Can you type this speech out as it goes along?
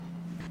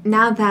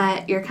Now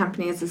that your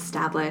company is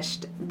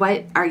established,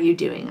 what are you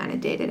doing on a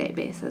day-to-day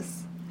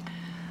basis?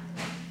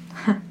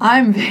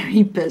 I'm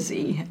very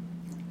busy.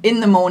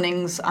 In the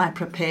mornings, I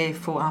prepare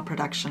for our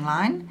production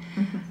line.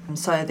 And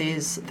so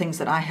there's things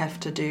that I have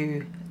to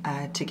do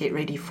to get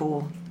ready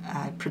for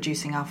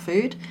producing our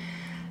food.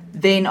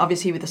 Then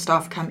obviously with the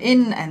staff come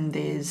in and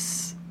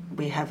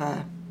we have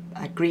a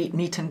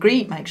meet and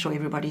greet, make sure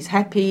everybody's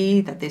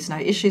happy, that there's no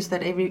issues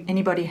that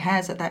anybody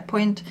has at that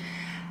point.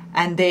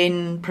 And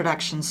then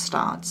production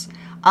starts.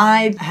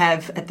 I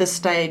have at this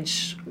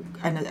stage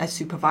a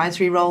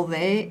supervisory role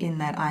there, in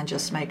that I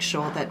just make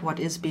sure that what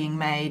is being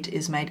made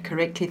is made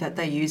correctly, that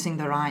they're using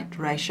the right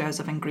ratios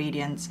of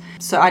ingredients.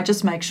 So I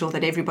just make sure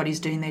that everybody's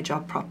doing their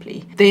job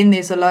properly. Then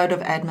there's a load of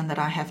admin that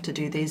I have to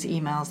do. There's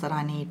emails that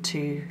I need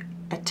to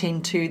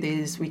attend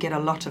to. We get a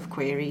lot of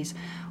queries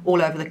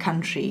all over the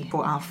country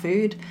for our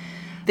food.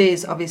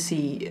 There's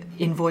obviously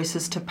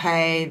invoices to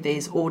pay.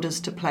 There's orders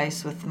to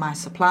place with my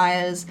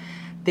suppliers.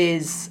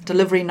 There's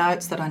delivery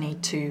notes that I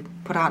need to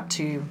put out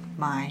to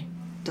my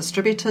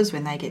distributors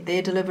when they get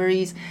their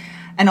deliveries,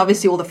 and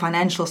obviously all the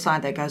financial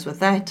side that goes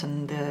with that,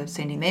 and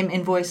sending them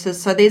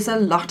invoices. So there's a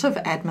lot of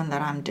admin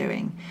that I'm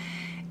doing.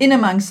 In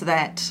amongst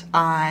that,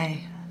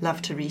 I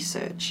love to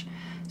research.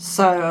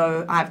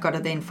 So I've got to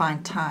then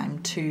find time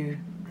to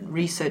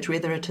research,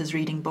 whether it is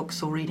reading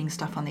books or reading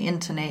stuff on the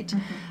internet,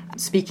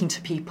 speaking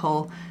to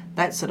people,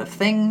 that sort of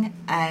thing.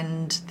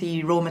 And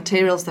the raw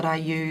materials that I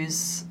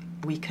use,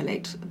 we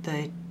collect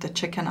the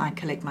chicken, I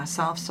collect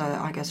myself, so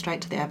I go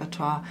straight to the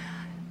abattoir.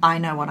 I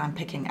know what I'm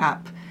picking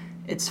up.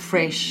 It's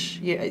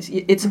fresh.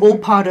 It's all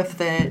part of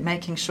the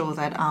making sure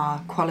that our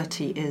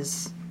quality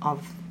is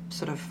of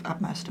sort of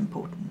utmost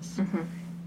importance.